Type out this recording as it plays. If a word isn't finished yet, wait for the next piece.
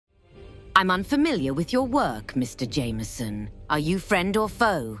I'm unfamiliar with your work, Mr. Jameson. Are you friend or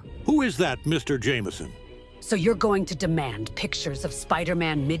foe? Who is that, Mr. Jameson? So you're going to demand pictures of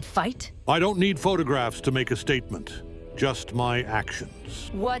Spider-Man mid-fight? I don't need photographs to make a statement. Just my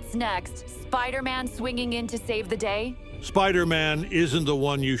actions. What's next? Spider-Man swinging in to save the day? Spider-Man isn't the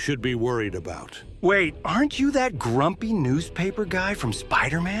one you should be worried about. Wait, aren't you that grumpy newspaper guy from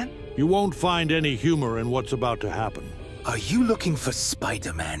Spider-Man? You won't find any humor in what's about to happen. Are you looking for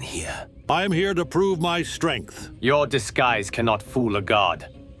Spider-Man here? I'm here to prove my strength. Your disguise cannot fool a god.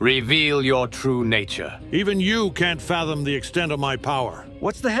 Reveal your true nature. Even you can't fathom the extent of my power.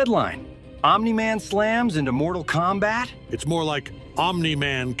 What's the headline? Omni-Man slams into Mortal Kombat? It's more like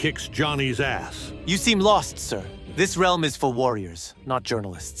Omni-Man kicks Johnny's ass. You seem lost, sir. This realm is for warriors, not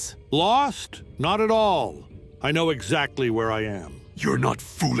journalists. Lost? Not at all. I know exactly where I am. You're not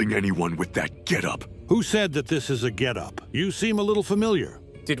fooling anyone with that getup. Who said that this is a get-up? You seem a little familiar.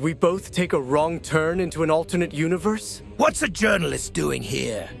 Did we both take a wrong turn into an alternate universe? What's a journalist doing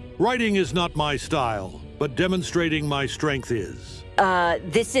here? Writing is not my style, but demonstrating my strength is.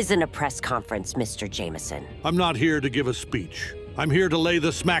 This isn't a press conference, Mr. Jameson. I'm not here to give a speech. I'm here to lay the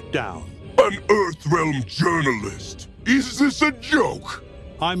smackdown. An Earthrealm journalist? Is this a joke?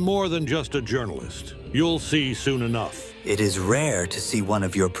 I'm more than just a journalist. You'll see soon enough. It is rare to see one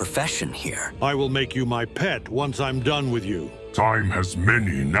of your profession here. I will make you my pet once I'm done with you. Time has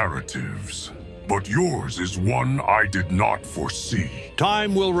many narratives, but yours is one I did not foresee.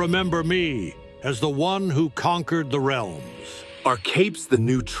 Time will remember me as the one who conquered the realms. Are capes the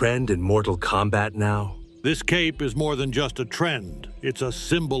new trend in Mortal Kombat now? This cape is more than just a trend. It's a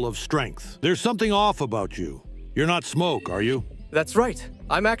symbol of strength. There's something off about you. You're not Smoke, are you? That's right.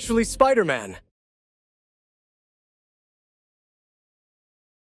 I'm actually Spider-Man.